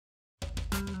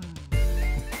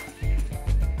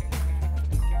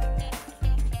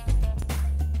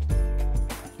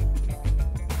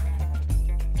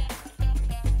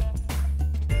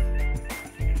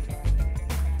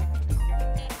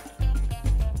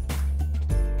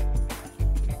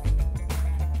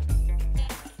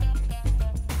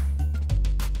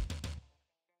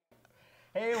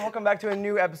welcome back to a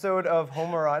new episode of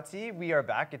Homorazzi. We are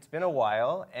back. It's been a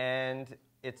while, and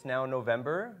it's now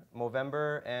November,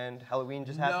 and Halloween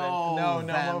just happened. No,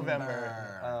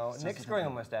 November. Oh, Nick's growing a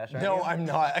mustache, aren't No, you? I'm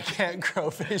not. I can't grow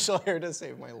facial hair to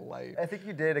save my life. I think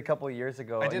you did a couple years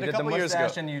ago. I did you a couple years ago.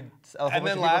 And And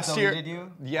then last year, you?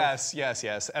 yes.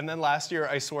 And then last year,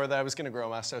 I swore that I was going to grow a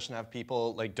mustache and have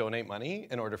people like donate money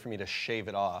in order for me to shave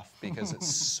it off because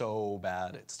it's so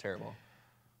bad. It's terrible.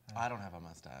 I don't have a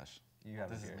mustache. You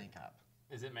have This it is here. makeup.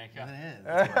 Is it makeup? It is.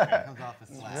 It comes off as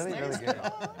slash. Really, really good.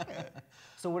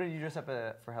 So what did you dress up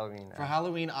for Halloween? For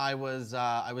Halloween, I was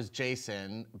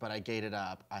Jason, but I gayed it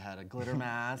up. I had a glitter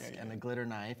mask and a glitter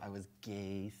knife. I was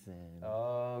Gayson.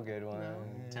 Oh, good one.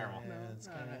 Terrible.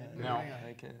 No. I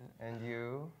like it. And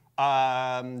you?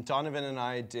 Donovan and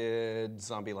I did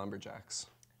zombie lumberjacks.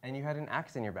 And you had an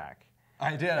axe in your back.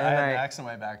 I did. I had an axe on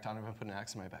my back. Donovan put an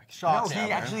axe on my back. No,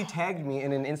 he actually tagged me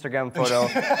in an Instagram photo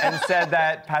and said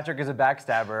that Patrick is a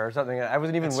backstabber or something. I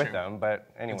wasn't even with them,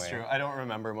 but anyway. It's true. I don't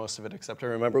remember most of it, except I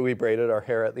remember we braided our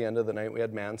hair at the end of the night. We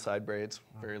had man side braids,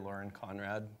 very Lauren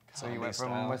Conrad. So you went from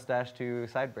mustache to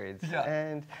side braids. Yeah.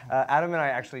 And Adam and I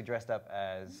actually dressed up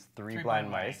as three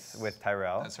blind mice with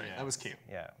Tyrell. That's right. That was cute.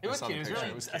 Yeah. It was cute. It was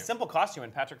really a simple costume,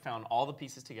 and Patrick found all the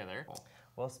pieces together.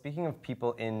 Well, speaking of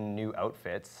people in new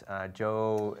outfits,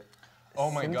 Joe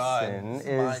Simpson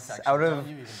is out of... Don't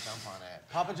you even jump on it.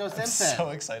 Papa Joe Simpson. I'm so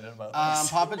excited about this.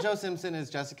 Papa Joe Simpson is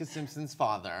Jessica Simpson's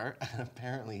father, and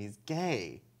apparently he's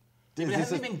gay. But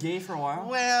hasn't he been gay for a while?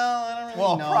 Well, I don't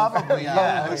really know. Probably.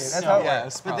 Yeah. That's how it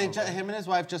works. But him and his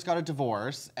wife just got a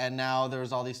divorce, and now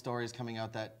there's all these stories coming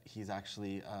out that he's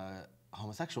actually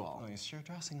homosexual. Oh, he's sure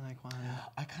dressing like one.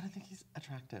 I kind of think he's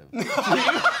attractive.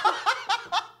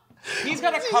 He's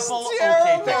got a couple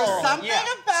There's pictures. something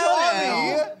about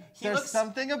him. There's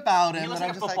something about him He looks that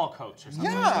like I'm a just football coach or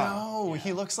something. Yeah. No,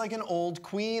 he looks like an old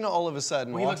queen all of a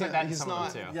sudden. Well, he looks like that in He's some not.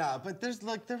 of them too. Yeah, but there's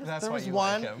like there That's why was you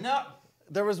one. like him. No.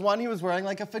 There was one he was wearing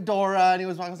like a fedora, and I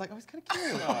was like, oh, he's kind of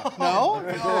cute. No?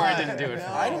 I didn't do it for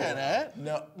I me. did it.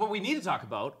 No. What we need to talk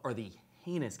about are the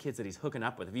heinous kids that he's hooking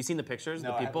up with. Have you seen the pictures? No,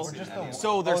 the I people? haven't seen any.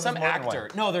 So there's some more than actor. one.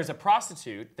 No, there's a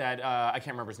prostitute that I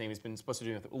can't remember his name. He's been supposed to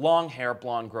do with long hair,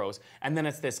 blonde, gross, and then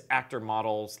it's this actor,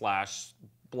 model slash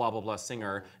blah blah blah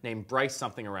singer named Bryce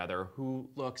something or other who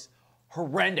looks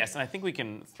horrendous. And I think we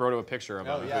can throw to a picture of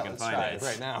him if we can let's find try it.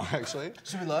 right now, actually.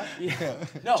 Should we look?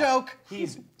 No, Joke.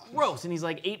 He's gross, and he's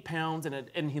like 8 pounds,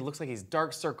 and he looks like he's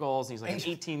dark circles, and he's like an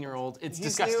 18-year-old. It's He's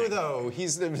disgusting. new though.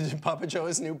 He's Papa Joe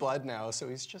is new blood now, so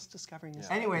he's just discovering his.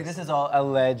 Anyway, this is all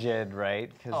alleged,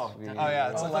 right? Oh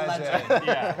yeah, it's a legend.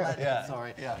 Yeah.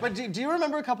 Sorry. Yeah. But do you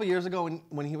remember a couple years ago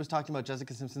when he was talking about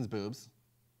Jessica Simpson's boobs?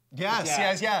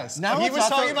 Yes. Now he it's was not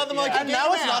talking so, about them like a and gay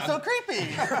now it's man. not so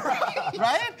creepy,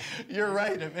 right? You're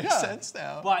right. It makes sense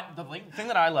now. But the thing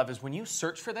that I love is when you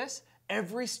search for this,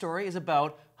 every story is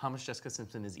about how much Jessica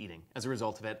Simpson is eating as a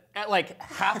result of it. Like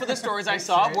half of the stories I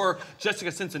saw were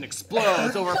Jessica Simpson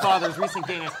explodes over her father's recent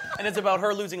gayness, and it's about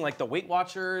her losing like the Weight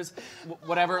Watchers,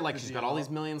 whatever. Like she's got all these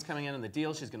millions coming in the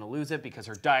deal. She's gonna lose it because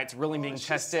her diet's really being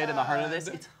tested in the heart of this.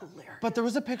 It's hilarious. But there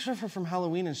was a picture of her from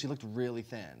Halloween, and she looked really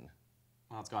thin.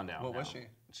 Well, it's gone down. What now. was she?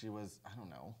 She was, I don't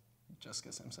know,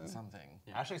 Jessica Simpson. something.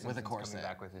 Actually, With a Simpson's corset. coming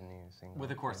back with a new single.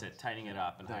 With a corset, tightening it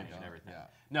up and hiding and everything. Yeah.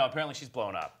 No, apparently she's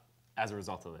blown up as a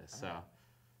result of this. So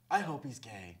I hope he's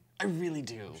gay. I really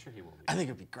do. I'm sure he will be. I think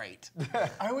it'd be great.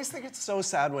 I always think it's so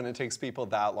sad when it takes people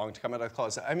that long to come out of the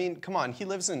closet. I mean, come on, he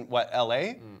lives in what,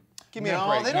 LA? Give me a No,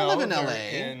 break. they don't live in they're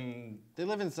LA. They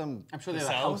live in some. I'm sure they have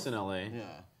a house in LA. Yeah.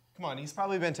 Come on, he's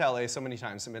probably been to LA so many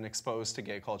times and been exposed to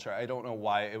gay culture. I don't know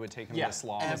why it would take him this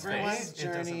long. Everyone's It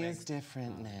doesn't journey make- is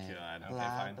different, Nick. God. Okay,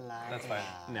 Blah, fine. blah, That's fine.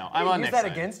 No, I'm on Use Nick's that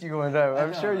side. against you one time.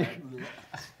 I'm sure you...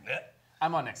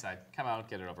 I'm on Nick's side. Come out,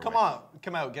 get it over Come with. on,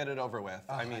 come out, get it over with.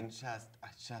 I mean,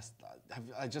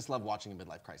 I just love watching a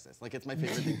midlife crisis. Like, it's my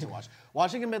favorite thing to watch.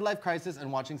 Watching a midlife crisis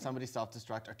and watching somebody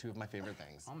self-destruct are two of my favorite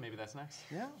things. Oh, maybe that's next.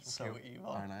 Yeah. so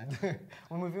evil. Aren't I?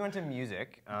 Well, moving on to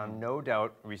music, No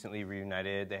Doubt recently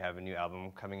reunited. They have a new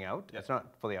album coming out. It's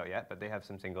not fully out yet, but they have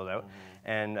some singles out.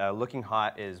 And Looking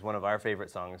Hot is one of our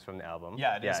favorite songs from the album.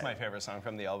 Yeah, it is my favorite song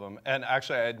from the album. And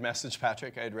actually, I had messaged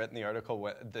Patrick. I had written the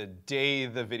article the day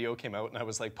the video came out, and I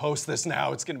was like, post this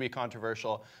now. It's going to be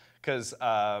controversial. Because,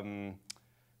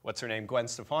 what's her name? Gwen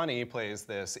Stefani plays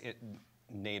this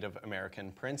Native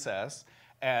American princess.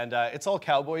 And it's all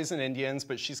cowboys and Indians,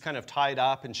 but she's kind of tied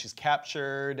up and she's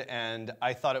captured. And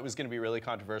I thought it was going to be really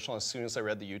controversial as soon as I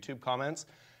read the YouTube comments.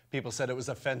 People said it was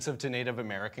offensive to Native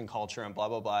American culture and blah,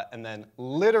 blah, blah. And then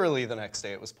literally the next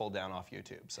day it was pulled down off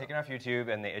YouTube. So. Taken off YouTube,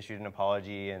 and they issued an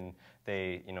apology, and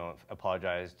they,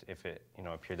 apologized if it,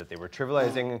 appeared that they were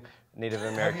trivializing Native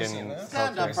American culture.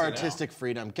 Stand up for artistic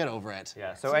freedom. Get over it.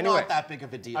 Yeah. So it's anyway, not that big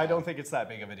of a deal. I don't think it's that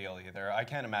big of a deal either. I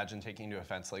can't imagine taking to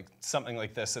offense like something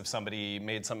like this if somebody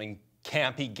made something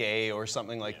campy gay or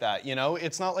something like that.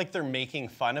 It's not like they're making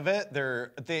fun of it.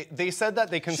 They said that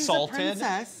they consulted. She's a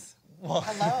princess. Well,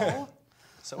 hello.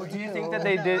 So do you think that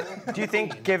they did? Do you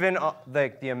think, given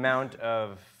the amount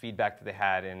of feedback that they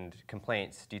had and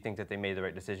complaints, do you think that they made the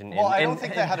right decision? Well, I don't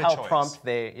think they had a choice. How prompt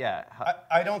they,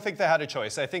 I don't think they had a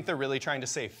choice. I think they're really trying to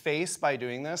save face by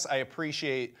doing this. I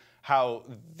appreciate how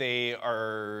they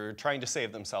are trying to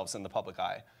save themselves in the public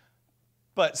eye.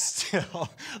 But still,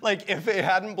 like, if it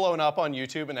hadn't blown up on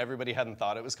YouTube and everybody hadn't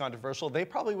thought it was controversial, they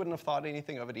probably wouldn't have thought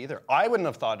anything of it either. I wouldn't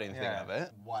have thought anything of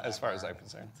it, as far as I'm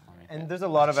concerned. And there's a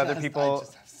lot of other people. I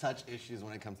just have such issues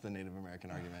when it comes to the Native American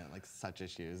argument, like such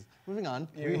issues. Moving on.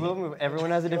 We will move.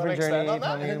 Everyone has a different journey.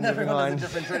 Tommy, moving Everyone has on. a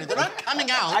different journey. They're not coming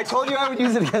out. I told you I would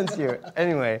use it against you.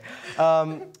 Anyway,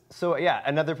 so yeah,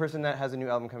 another person that has a new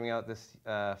album coming out this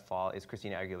fall is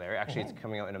Christina Aguilera. Actually, it's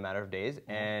coming out in a matter of days,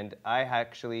 and I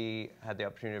actually had the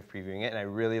opportunity of previewing it, and I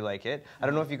really like it. I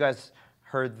don't know if you guys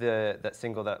heard that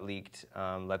single that leaked,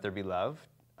 "Let There Be Love."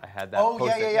 I had that. Oh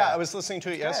yeah. I was listening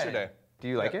to it yesterday. Do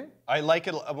you like it? I like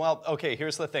it. Well, okay.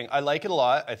 Here's the thing. I like it a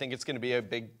lot. I think it's going to be a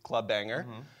big club banger.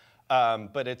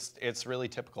 But it's really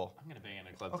typical. I'm gonna bang in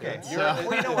a club. Okay, too.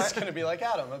 well, you know what? It's gonna be like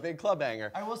Adam, a big club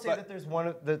banger. I will say that there's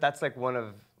that's like one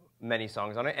of many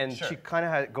songs on it, and Sure. she kind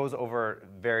of goes over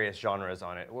various genres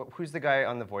on it. Who's the guy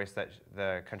on The Voice,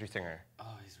 the country singer? Oh,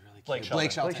 he's really cute. Blake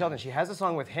Shelton. Blake Shelton. She has a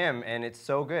song with him, and it's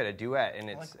so good, a duet, and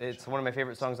it's one of my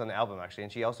favorite songs on the album, actually.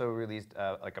 And she also released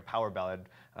like a power ballad,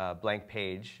 Blank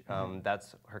Page.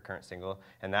 That's her current single,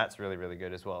 and that's really, really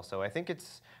good as well. So I think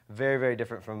it's very, very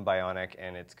different from Bionic,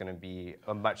 and it's going to be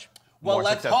a much more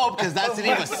let's successful. hope, because that CD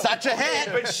was such a hit.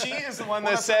 But she is the one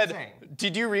that that's what I'm said, saying.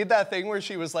 did you read that thing where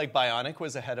she was like, Bionic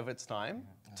was ahead of its time?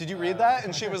 Did you read that?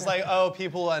 And she was like, oh,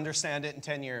 people will understand it in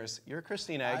 10 years. You're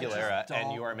Christina Aguilera,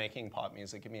 and you are making pop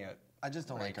music. Give me it. I just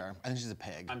don't like her. I think she's a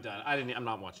pig. I'm done. I'm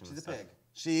not watching this She's a stuff. pig.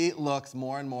 She looks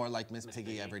more and more like Miss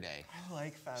Piggy every day. I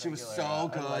like Fat She was Aguilera. so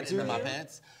good like in the her.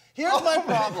 Muppets. Here's my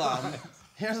problem.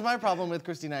 Here's my problem with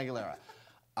Christina Aguilera.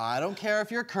 I don't care if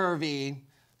you're curvy.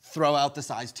 Throw out the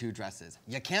size 2 dresses.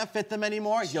 You can't fit them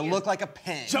anymore. You look like a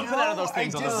pig. Jumping out of those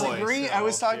things I on The Voice. disagree. I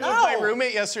was talking with my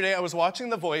roommate yesterday. I was watching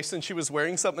The Voice, and she was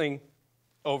wearing something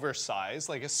oversized,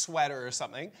 like a sweater or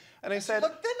something. And I said,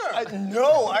 look thinner.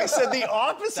 No, I said the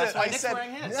opposite. That's why I Nick's said,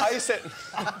 wearing his.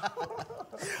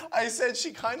 I said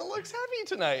she kind of looks heavy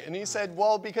tonight. And he said,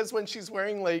 well, because when she's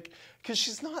wearing because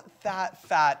she's not that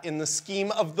fat in the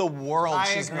scheme of the world.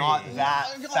 She's agree. not that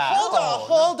fat.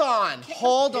 Hold on. You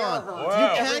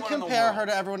can't Everyone in the compare world. her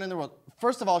to everyone in the world.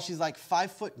 First of all, she's like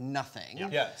 5 foot nothing.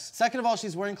 Yes. Second of all,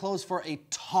 she's wearing clothes for a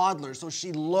toddler, so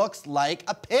she looks like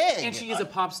a pig. And she is a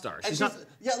pop star. She's not.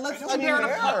 Yeah, let's. I mean, compare her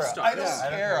to pop stars. I don't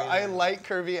care. I like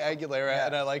curvy Aguilera,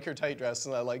 and I like her tight dress,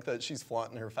 and I like that she's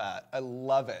flaunting her fat. I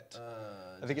love it.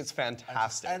 I think it's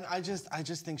fantastic. And I just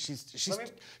think she's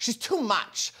too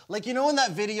much. Like, you know, in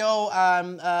that video,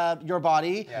 Your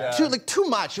Body, too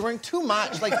much. You're wearing too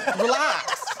much. Like,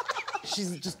 relax.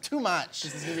 She's just too much.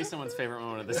 This is gonna be someone's favorite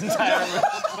moment of this entire movie.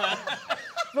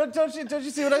 But don't you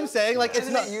see what I'm saying? Like, it's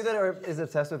Isn't not it you that is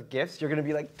obsessed with gifts? You're gonna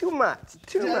be like, too much.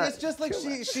 And it's just like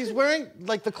she's wearing,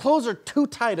 like, the clothes are too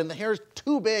tight and the hair is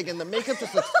too big and the makeup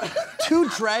just looks too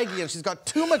draggy and she's got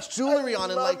too much jewelry on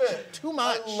and like too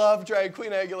much. I love drag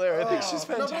queen Aguilera. I think she's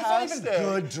No, fantastic. but it's not even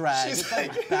good drag. She's It's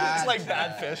like bad it's like drag.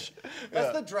 bad fish.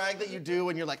 That's the drag that you do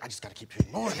when you're like, I just gotta keep doing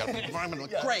more. I gotta I'm gonna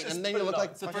look great, just and then put you it look on.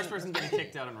 like It's the first person getting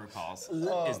kicked out on RuPaul's.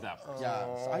 Is that person. Yeah,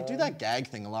 so I do that gag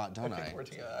thing a lot, don't I? We're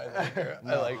together. I like her.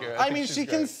 I like her. I think mean, she's she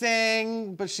can great.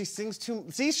 sing, but she sings too.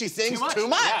 See, she sings much. too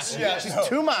much. Yeah. She's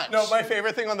too much. No, my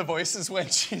favorite thing on The Voice is when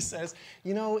she says,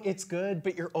 you know, it's good,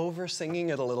 but you're over singing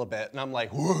it a little bit. And I'm like,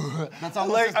 whoa. That's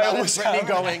almost Like, as I bad as almost Brittany have-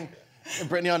 going.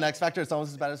 Brittany on X Factor. It's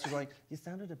almost as bad as her going. You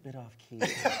sounded a bit off key.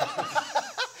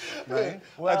 Right?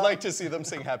 I'd like to see them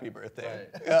sing Happy Birthday.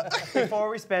 Before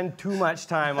we spend too much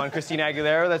time on Christina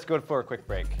Aguilera, let's go for a quick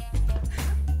break.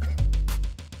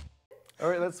 All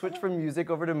right, let's switch from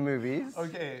music over to movies.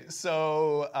 Okay,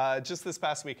 so just this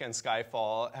past weekend,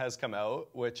 Skyfall has come out,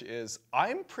 which is,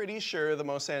 I'm pretty sure, the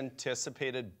most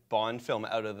anticipated Bond film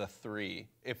out of the 3.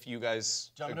 If you guys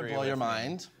I'm agree gonna blow with your me.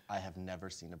 mind. I have never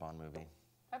seen a Bond movie.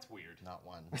 That's weird. Not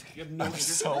one. You have no I'm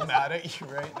so mad at you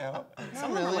right now.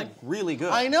 Some of them are like really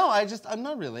good. I know. I'm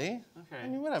not really. Okay. I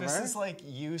mean, whatever. This is like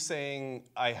you saying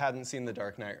I hadn't seen The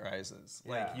Dark Knight Rises.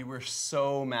 Like Yeah. you were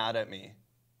so mad at me.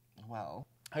 Well.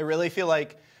 I really feel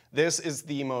like this is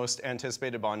the most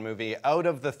anticipated Bond movie out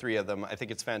of the three of them. I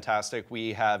think it's fantastic.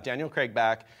 We have Daniel Craig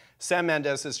back. Sam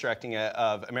Mendes is directing it,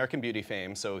 of American Beauty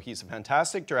fame, so he's a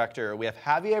fantastic director. We have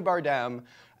Javier Bardem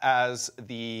as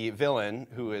the villain,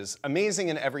 who is amazing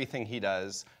in everything he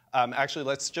does. Actually,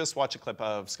 let's just watch a clip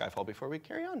of Skyfall before we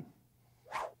carry on.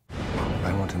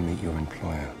 I want to meet your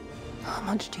employer. How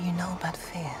much do you know about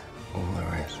fear? All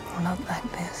there is. Oh, not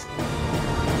like this.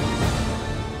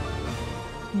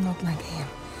 Not like him.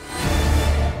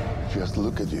 Just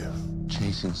look at you.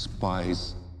 Chasing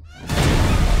spies.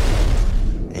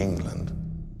 England.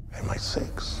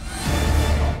 MI6.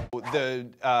 The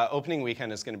opening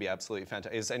weekend is going to be absolutely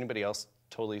fantastic. Is anybody else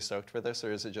totally stoked for this,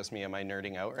 or is it just me? Am I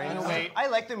nerding out right now? I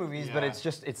like the movies, but it's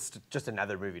just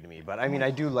another movie to me. But I mean,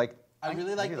 I do like. I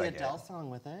really like the like Adele song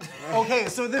with it. Okay,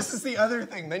 so this is the other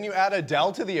thing. Then you add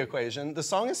Adele to the equation. The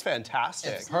song is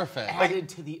fantastic. It's perfect. Added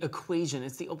to the equation.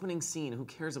 It's the opening scene. Who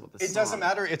cares about the song? It doesn't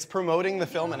matter. It's promoting the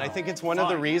film, and I think it's one of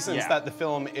the reasons Yeah. that the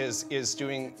film is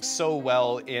doing so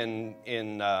well in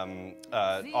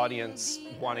audience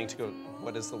wanting to go.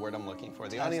 What is the word I'm looking for?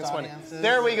 The audience wanting. audiences.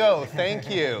 There we go. Thank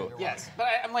you. Yes, but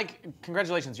I'm like,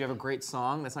 congratulations, you have a great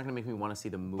song. That's not gonna make me want to see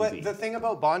the movie. But the thing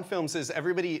about Bond films is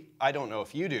everybody, I don't know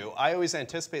if you do, I always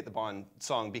anticipate the Bond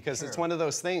song because it's one of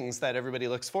those things that everybody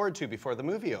looks forward to before the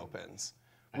movie opens.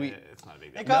 It's not a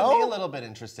big deal. It got No? me a little bit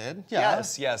interested. Yeah.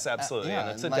 Yes, absolutely. Yeah, and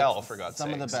it's like, Adele, for God's sake.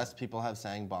 Some of the best people have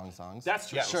sang Bond songs. That's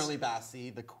true. Shirley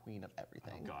Bassey, the queen of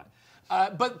everything. God.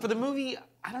 But for the movie,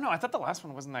 I don't know. I thought the last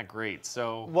one wasn't that great.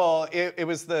 So Well, it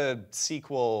was the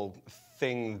sequel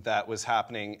thing that was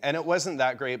happening, and it wasn't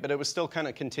that great, but it was still kind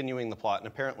of continuing the plot, and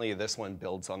apparently this one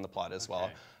builds on the plot as well.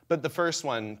 But the first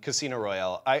one, Casino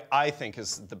Royale, I think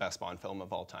is the best Bond film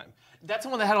of all time. that's the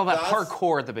one that had all that That's-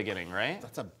 parkour at the beginning, right?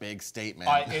 That's a big statement.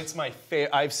 It's my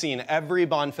favorite. I've seen every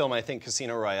Bond film. I think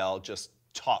Casino Royale just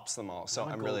tops them all. So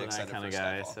I'm really excited kind for of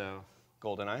guy. Skyfall. So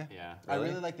GoldenEye? yeah. I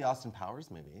really like the Austin Powers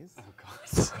movies.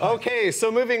 Okay, so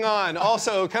moving on.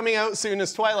 Also coming out soon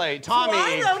is Twilight.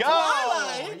 Tommy,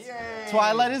 go!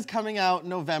 Twilight is coming out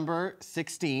November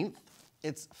 16th.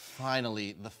 It's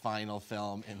finally the final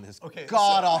film in this Okay,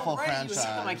 god-awful I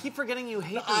franchise. keep forgetting you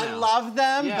hate them I now. love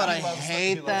them, Yeah. but I He loves them. He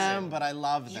hate loves them, them. but I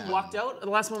love them. You walked out the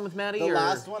last one with Maddie. The or?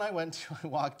 last one I went to, I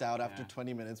walked out after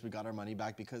 20 minutes. We got our money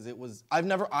back because it was. I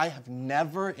have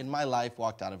never in my life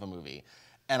walked out of a movie,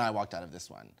 and I walked out of this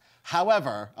one.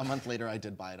 However, a month later, I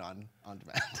did buy it on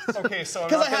demand. Okay, so I'm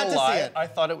 'Cause not I had gonna to see lie. it. I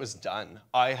thought it was done.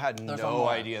 I had one no more.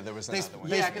 idea there was another one.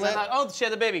 they Yeah, because I split- thought, oh, she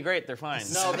had the baby. Great, they're fine.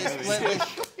 No,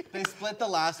 they split the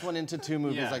last one into two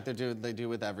movies Yeah. like they do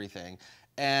with everything.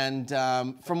 And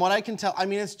from what I can tell, I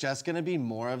mean, it's just going to be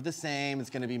more of the same. It's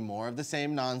going to be more of the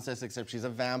same nonsense, except she's a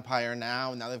vampire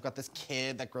now. And now they've got this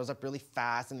kid that grows up really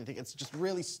fast, and I think it's just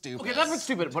really stupid. Okay, that's what's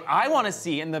stupid. What I want to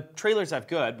see, and the trailers have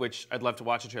good, which I'd love to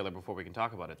watch a trailer before we can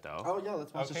talk about it, though. Oh yeah,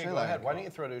 let's watch the Okay, trailer. go ahead. Why don't you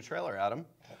throw to a trailer, Adam?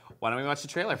 Why don't we watch the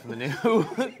trailer from the new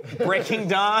Breaking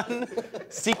Dawn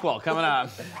sequel coming up?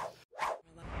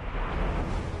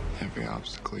 Every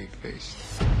obstacle you faced,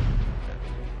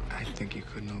 I think you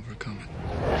couldn't overcome it.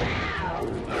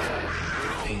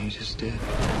 And you just did.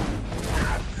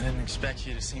 I didn't expect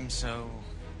you to seem so...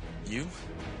 you?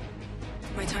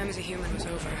 My time as a human was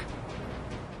over.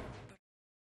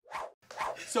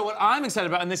 So what I'm excited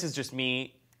about, and this is just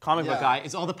me, comic book Yeah. guy,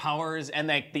 is all the powers, and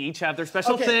they each have their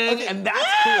special Okay, thing, okay. and that's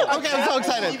cool. Okay, I'm so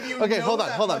excited. believe you Okay, know hold on,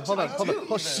 that hold on, much hold on, about hold on. you,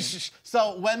 Oh, shh, shh, shh.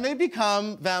 So when they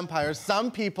become vampires, some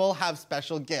people have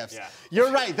special gifts. Yeah.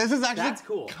 You're right. This is actually That's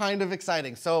cool. kind of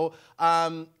exciting. So,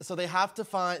 so they have to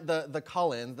find the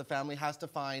Cullens. The family has to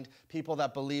find people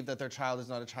that believe that their child is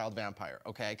not a child vampire.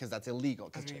 Okay, because that's illegal.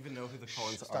 I don't even know who the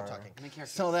Cullens Stop are. talking. characters?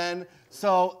 So then,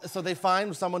 so they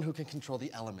find someone who can control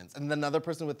the elements, and another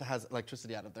person with has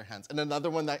electricity out of their hands, and another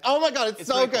one that. Oh my God, it's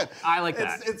so very good. cool. I like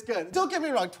It's- that. It's good. Don't get me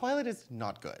wrong. Twilight is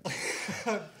not good.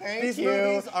 Thank These you.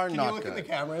 movies are Can not you look good. at the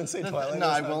camera and say Twilight? No,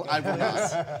 is I not will. good? I will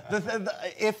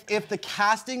not. If the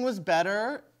casting was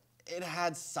better, it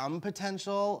had some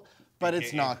potential, but it's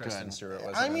AKA not Kristen good. Stewart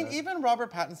wasn't I in mean, it. even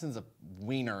Robert Pattinson's a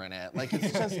wiener in it. Like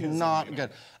it's just not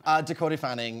good. Dakota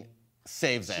Fanning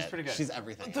saves it. She's pretty good. She's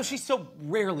everything. Though she's so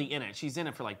rarely in it. She's in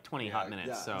it for like 20 hot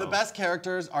minutes. So The best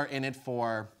characters are in it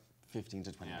for 15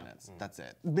 to 20 minutes. That's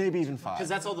it. Maybe even 5. Because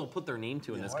that's all they'll put their name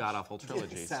to in this god-awful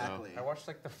trilogy. exactly. I watched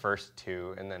like the first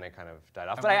two, and then I kind of died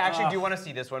off. But I actually do want to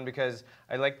see this one because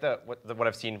I like what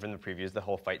I've seen from the previews, the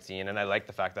whole fight scene, and I like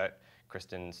the fact that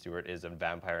Kristen Stewart is a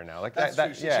vampire now. Like That's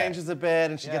true. She changes a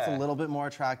bit, and she gets a Yeah. little bit more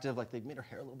attractive. Like, they made her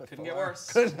hair a little bit Couldn't get fuller. worse.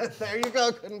 There you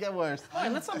go. Couldn't get worse.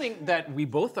 And that's something that we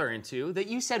both are into that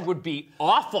you said would be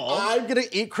awful. I'm gonna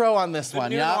eat crow on this one.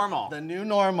 new Yeah. normal. The new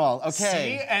normal. Okay.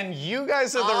 See, and you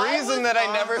guys are the reason that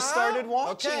I never started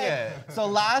watching it. So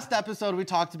last episode we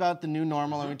talked about the new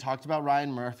normal, and we talked about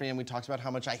Ryan Murphy, and we talked about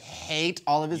how much I hate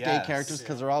all of his gay Yes. characters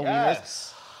because they're all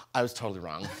Yes. weird. I was totally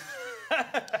wrong.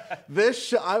 This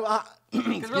show.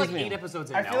 Because we're like 8 episodes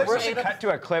in I now. feel like We're we should cut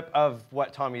to a clip of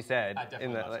what Tommy said,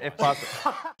 definitely love to if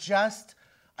possible.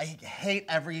 I hate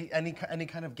any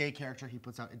kind of gay character he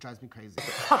puts out. It drives me crazy.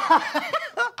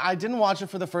 I didn't watch it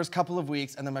for the first couple of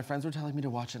weeks, and then my friends were telling me to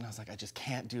watch it, and I was like, I just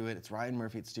can't do it. It's Ryan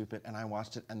Murphy, it's stupid. And I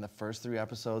watched it, and the first 3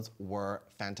 episodes were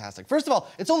fantastic. First of all,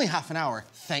 it's only half an hour,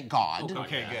 thank God.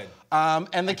 Okay, good.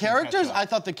 And the characters, I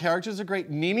thought the characters are great.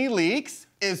 Nene Leakes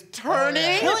is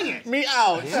turning Killing it. me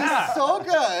out. Yeah. She's so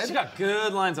good. She got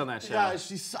good lines on that show. Yeah,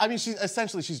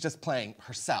 she's just playing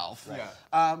herself.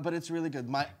 Right. But it's really good.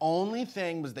 My only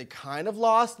thing was they kind of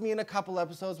lost me in a couple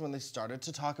episodes when they started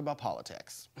to talk about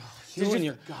politics. You and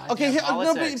your goddamn Okay, no,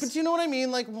 politics. but you know what I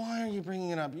mean? Like, why are you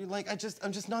bringing it up? You like, I'm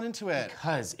just not into it.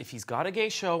 Because if he's got a gay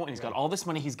show and he's got all this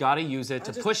money, he's got to use it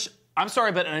to push. I'm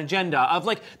sorry, but an agenda of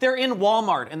like they're in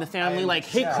Walmart and the family like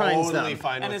hate crimes totally them,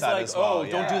 fine and with it's that like, as well, oh,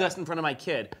 don't do yeah. this in front of my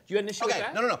kid. You had an issue with Okay,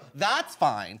 that? no, that's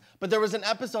fine. But there was an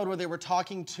episode where they were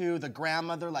talking to the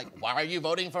grandmother, like, why are you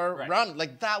voting for Ron?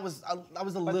 Like, that was a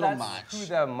little That's much. who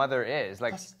the mother is.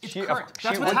 Like, It's she, current. she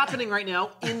That's what's would- happening right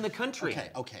now in the country.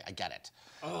 Okay, I get it.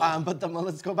 But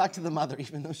let's go back to the mother.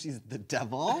 Even though she's the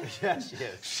devil, Yeah, she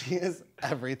is. she is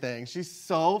everything. She's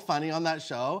so funny on that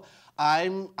show.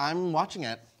 I'm watching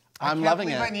it. I'm loving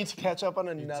it. I need to catch up on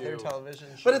another television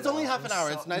show. But it's only half an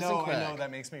hour. It's nice and quick. I know, that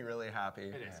makes me really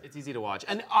happy. It's easy to watch.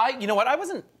 And you know what? I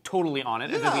wasn't totally on it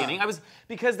at the beginning. I was,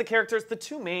 because the characters, the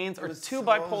 2 mains are too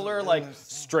bipolar, like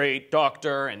straight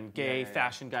doctor and gay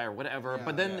fashion guy or whatever.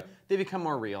 But then they become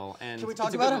more real, and Can we it's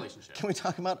talk a about good it? relationship. Can we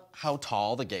talk about how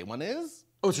tall the gay one is?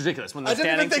 Oh, it's ridiculous when they're I didn't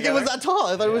standing even think together. it was that tall.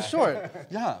 I thought it was short.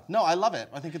 Yeah. No, I love it.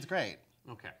 I think it's great.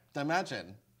 Okay.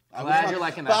 Imagine. Glad you're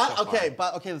liking that so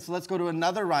far. Okay, so let's go to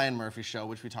another Ryan Murphy show,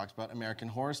 which we talked about, American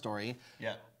Horror Story.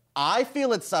 Yeah. I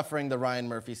feel it's suffering the Ryan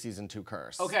Murphy season 2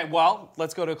 curse. Okay, well,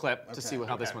 let's go to a clip to see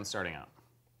how this one's starting out.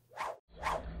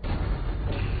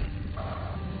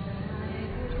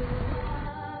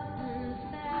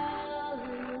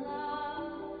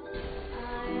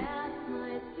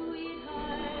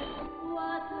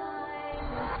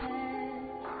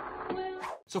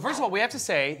 So first of all, we have to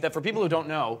say that for people who don't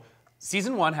know,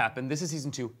 season 1 happened, this is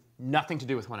season 2, nothing to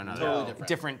do with one another. Totally different.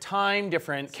 Different time,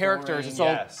 different characters, it's all,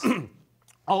 Yes.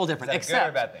 all different. Is that good or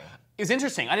Except, bad thing? it was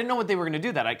interesting. I didn't know what they were going to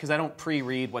do that because I don't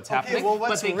pre-read what's happening. well,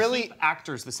 what's but they really- keep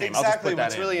actors the same. Exactly. I'll just put that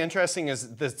What's in. really interesting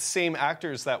is the same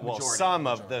actors that, well, Majority. some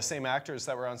of the same actors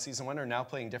that were on season 1 are now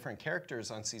playing different characters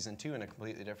on season 2 in a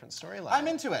completely different storyline. I'm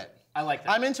into it. I like that.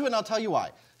 I'm into it, and I'll tell you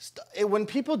why. When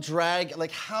people drag,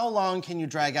 like, how long can you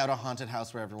drag out a haunted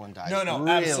house where everyone dies? No,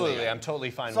 Really? absolutely. I'm totally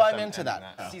fine So with I'm them into ending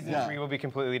that. Season 3 will be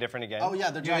completely different again. Oh,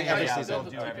 yeah, they're doing every yeah, season. they'll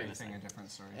do everything a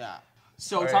different story. Yeah.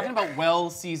 So talking about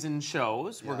well-seasoned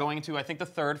shows, we're going to, I think, the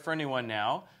 3rd for a new one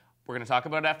now. We're going to talk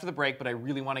about it after the break, but I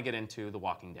really want to get into The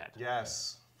Walking Dead.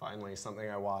 Yes. Finally, something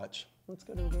I watch. Let's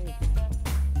go to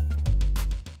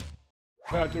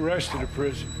About the rest of the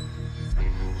prison.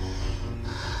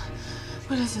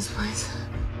 What is this place?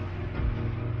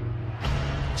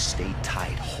 Stay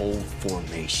tight, hold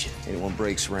formation. Anyone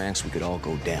breaks ranks, we could all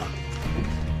go down.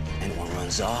 Anyone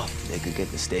runs off, they could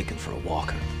get mistaken for a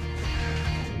walker.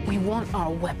 We want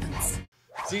our weapons.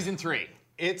 Season 3.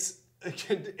 It's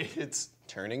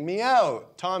turning me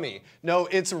out, Tommy. No,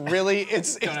 it's really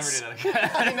it's. Don't ever do that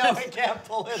again. I know I can't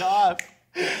pull it off.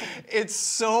 It's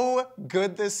so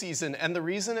good this season, and the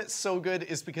reason it's so good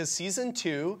is because season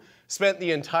 2 spent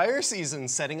the entire season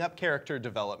setting up character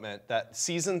development that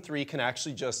season 3 can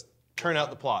actually just turn out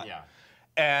the plot. Yeah.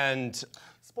 And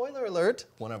Spoiler alert,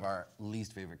 one of our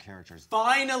least favorite characters.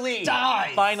 Finally!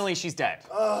 Dies! Finally, she's dead.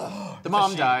 The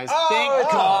mom dies.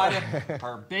 Thank God.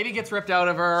 Her baby gets ripped out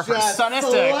of her. Her son has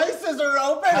to. Slices her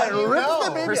open and rips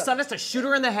the baby Her out. son has to shoot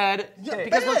her in the head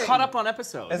because we're bang. caught up on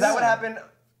episodes. Is that what happened?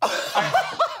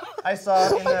 I saw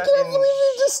in I can't believe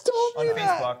you just told on me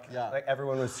that. Facebook, like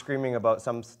everyone was screaming about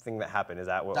something that happened. Is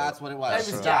that what? That's what it was. It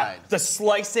She was died. the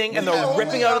slicing and the Yeah,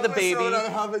 ripping out of the episode baby. I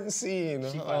haven't seen.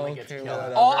 finally gets Okay, killed.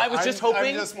 whatever. Oh, I was just I'm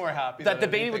hoping just more happy that the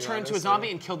baby anything, would turn into a honestly. zombie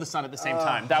and kill the son at the same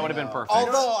time. That would have been perfect.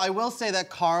 Although I will say that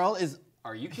Carl is.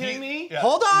 Are you kidding me? Yeah.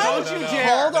 Hold on. No, no, no.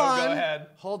 Hold No, on. go ahead.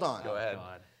 Hold on. Go ahead.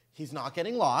 He's not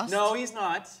getting lost. No, he's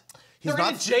not. He's They're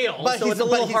in jail, so it's a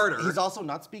little harder. He's also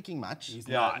not speaking much. He's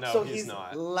not. No, so he's he's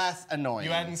not. less annoying.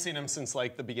 You hadn't seen him since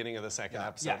like the beginning of the second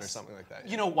episode or something like that.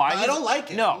 You know why? I don't like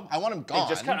it. No. I want him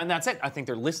gone. And that's it. I think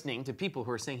they're listening to people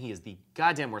who are saying he is the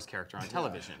goddamn worst character on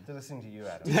television. They're listening to you,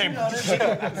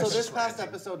 Adam. So this past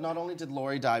episode, not only did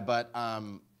Laurie die, but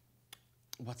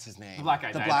what's his name? The black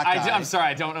guy The died. black guy. I'm sorry,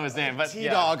 I don't know his name, but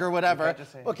T-Dog or whatever.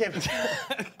 Okay,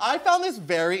 I found this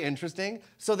very interesting.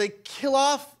 So they kill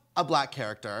off a black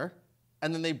character,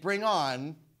 and then they bring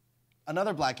on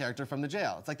another black character from the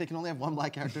jail. It's like they can only have one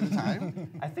black character at a time.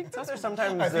 I think that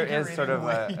sometimes there is sort of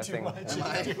a thing.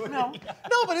 No,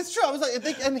 but it's true. I was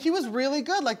like, and he was really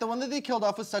good. Like the one that they killed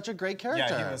off was such a great character.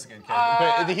 Yeah, he was a good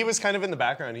character. But he was kind of in the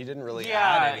background. He didn't really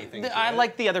add anything to I it.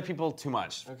 like the other people too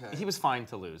much. Okay. He was fine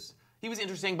to lose. He was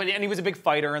interesting, and he was a big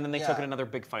fighter, and then they took in another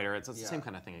big fighter. It's the same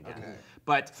kind of thing again. Okay.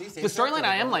 But See, the storyline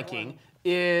I am liking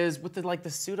is with the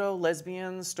pseudo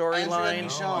lesbian storyline.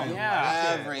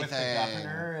 Yeah, With the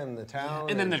governor and the town.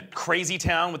 And then the crazy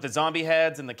town with the zombie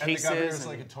heads and the cases. And the governor's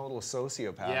like a total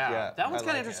sociopath. Yeah, that one's kind of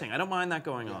I like interesting. I don't mind that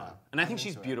going on. And I think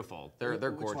she's beautiful. They're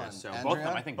gorgeous. one? So Andrea? both of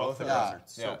them, I think both of them are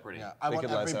so pretty. Yeah, I want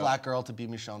could every let us black girl to be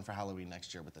Michonne for Halloween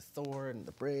next year with the sword and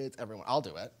the braids. Everyone, I'll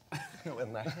do it.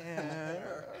 With the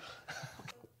hair.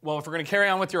 Well, if we're going to carry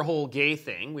on with your whole gay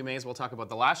thing, we may as well talk about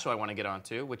the last show I want to get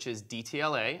onto, which is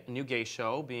DTLA, a new gay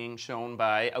show being shown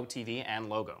by OutTV and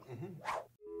Logo.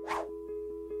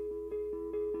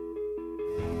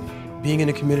 Being in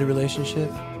a committed relationship,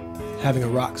 having a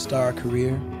rock star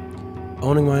career,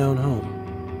 owning my own home.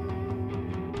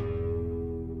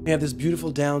 We have this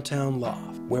beautiful downtown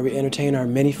loft where we entertain our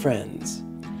many friends,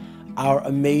 our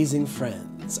amazing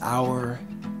friends, our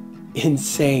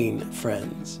insane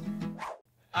friends.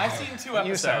 I've seen 2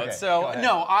 episodes, okay. so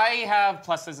no, I have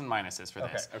pluses and minuses for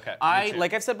this. Okay. I,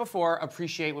 like I've said before,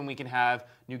 appreciate when we can have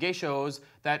new gay shows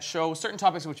that show certain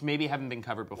topics which maybe haven't been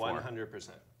covered before. 100%.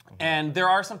 And there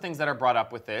are some things that are brought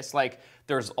up with this, like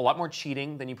there's a lot more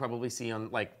cheating than you probably see on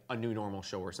like a New Normal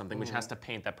show or something, which has to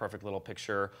paint that perfect little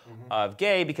picture of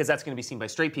gay because that's going to be seen by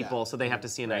straight people, so they have to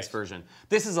see a nice version.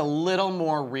 This is a little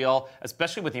more real,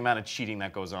 especially with the amount of cheating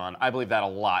that goes on. I believe that a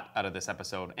lot out of this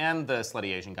episode, and the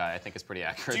slutty Asian guy I think is pretty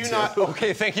accurate Do you too. not?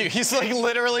 Okay, thank you. He's like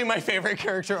literally my favorite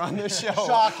character on this show.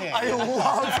 Shocking. I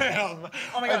love him.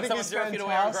 Oh my God, someone's 0 feet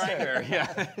away on Grindr.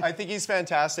 Yeah. I think he's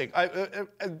fantastic.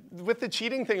 With the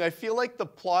cheating thing, I feel like the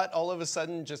plot all of a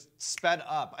sudden just sped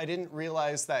up. I didn't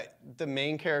realize that the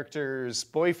main character's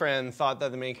boyfriend thought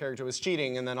that the main character was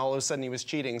cheating, and then all of a sudden he was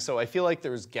cheating. So I feel like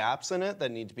there's gaps in it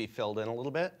that need to be filled in a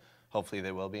little bit. Hopefully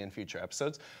they will be in future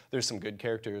episodes. There's some good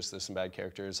characters, there's some bad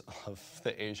characters. I love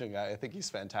the Asian guy, I think he's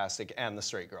fantastic, and the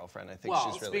straight girlfriend, I think she's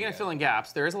really speaking good. of filling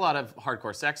gaps, there is a lot of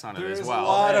hardcore sex on it as well. There's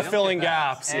a lot of filling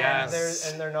gaps,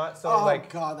 And they're not so Oh like.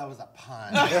 God, that was a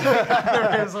pun.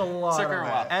 There's a lot Took her a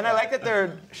while. And I like that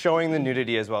they're showing the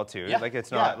nudity as well too. Yeah. Like it's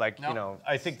not like No. you know.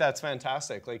 I think that's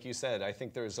fantastic. Like you said, I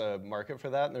think there's a market for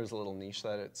that, and there's a little niche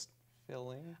that it's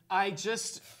filling.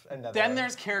 Then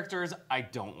there's characters I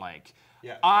don't like.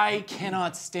 Yeah. I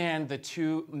cannot stand the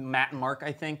 2, Matt and Mark,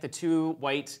 I think, the 2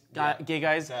 white gay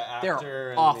guys. The actor They're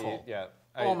and awful.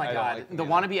 Oh my God. The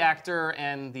wannabe actor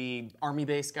and the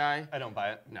army-based guy. I don't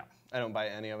buy it. No. I don't buy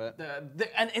any of it.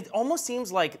 And it almost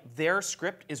seems like their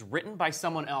script is written by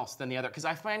someone else than the other. Because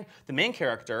I find the main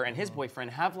character and his boyfriend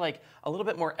have like a little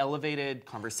bit more elevated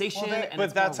conversation.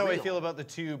 But that's how I feel about the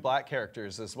 2 black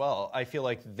characters as well. I feel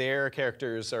like their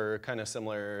characters are kind of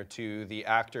similar to the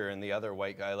actor and the other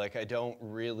white guy. Like I don't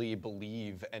really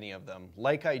believe any of them.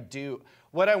 Like I do.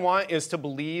 What I want is to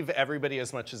believe everybody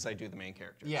as much as I do the main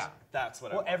characters. Yeah. That's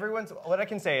what I Well, want. what I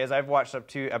can say is I've watched up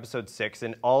to episode 6,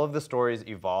 and all of the stories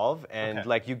evolve, and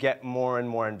like you get more and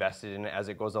more invested in it as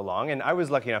it goes along. And I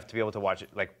was lucky enough to be able to watch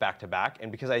it like back to back,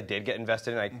 and because I did get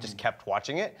invested, I just kept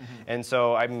watching it. And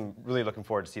so I'm really looking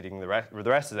forward to seeing the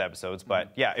rest of the episodes.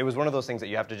 But yeah, it was one of those things that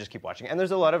you have to just keep watching. And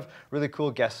there's a lot of really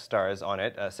cool guest stars on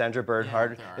it. Sandra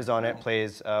Bernhard is on it,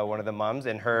 plays one of the moms,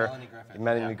 and her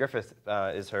Melanie Griffith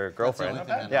is her girlfriend.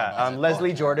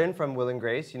 Leslie Jordan from Will and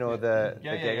Grace, you know, the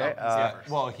gay guy.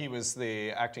 Well, he was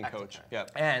the acting coach. Yeah.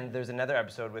 And there's another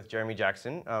episode with Jeremy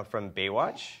Jackson from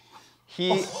Baywatch.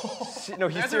 He's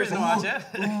seriously watch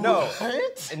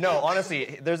it. No,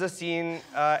 honestly, there's a scene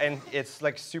and it's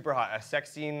like super hot, a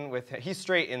sex scene with him. He's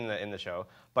straight in the show,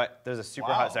 but there's a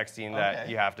super hot sex scene that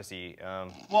you have to see.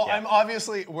 Well,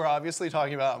 we're obviously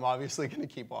talking about. I'm obviously going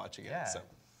to keep watching it. So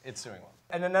it's doing well.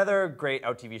 And another great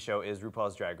OutTV show is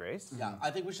RuPaul's Drag Race. Yeah,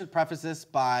 I think we should preface this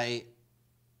by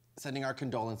sending our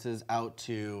condolences out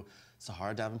to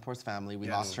Sahara Davenport's family. We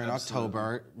lost her in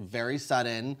October, very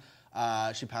sudden.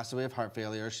 She passed away of heart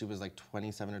failure. She was like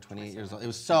 27 or 28 years old. It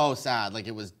was so sad. Like,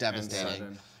 it was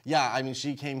devastating. Yeah, I mean,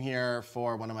 she came here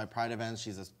for one of my Pride events.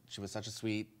 She was such a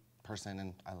sweet person,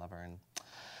 and I love her. And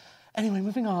anyway,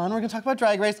 moving on. We're gonna talk about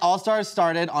Drag Race. All Stars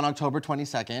started on October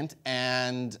 22nd,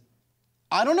 and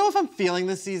I don't know if I'm feeling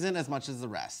this season as much as the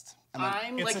rest.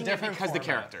 I'm liking it because the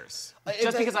characters. It's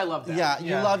Just because I love them. Yeah,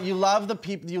 you love the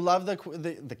people. You love the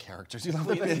characters. You love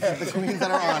the queens that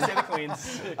are on it. The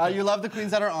queens. You love the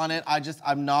queens that are on it.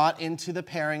 I'm not into the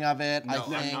pairing of it. No,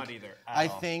 I'm not either. I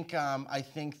think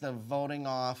the voting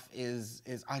off is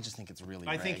I just think it's really.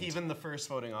 I think rigged. even the first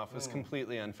voting off was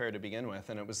completely unfair to begin with,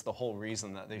 and it was the whole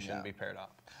reason that they shouldn't be paired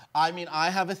up. I mean, I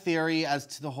have a theory as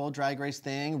to the whole Drag Race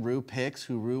thing. Rue picks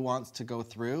who Rue wants to go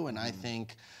through, and I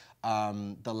think.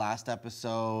 The last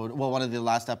episode, well, one of the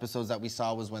last episodes that we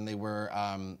saw was when they were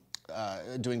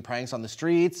doing pranks on the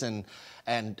streets, and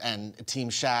Team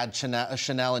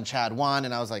Chanel and Chad won,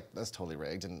 and I was like, that's totally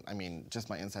rigged. And I mean, just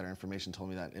my insider information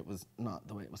told me that it was not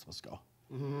the way it was supposed to go.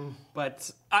 But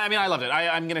I mean, I loved it.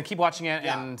 I'm gonna keep watching it,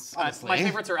 and my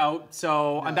favorites are out,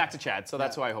 so I'm back to Chad. So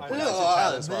that's who I hope. I like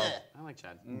Chad as well. I like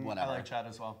Chad. Whatever. I like Chad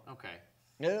as well. Okay.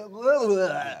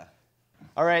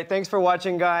 All right, thanks for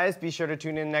watching, guys. Be sure to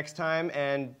tune in next time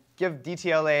and give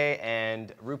DTLA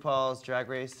and RuPaul's Drag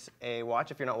Race a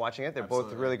watch if you're not watching it. They're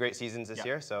both really great seasons this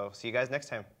year, so see you guys next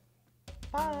time.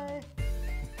 Bye.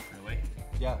 Really?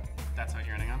 Yeah. That's what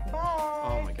you're ending on? Bye.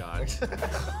 Oh my God.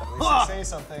 Lisa, say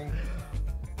something.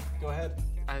 Go ahead.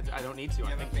 I don't need to.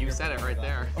 I think you said it right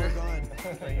there. Oh God.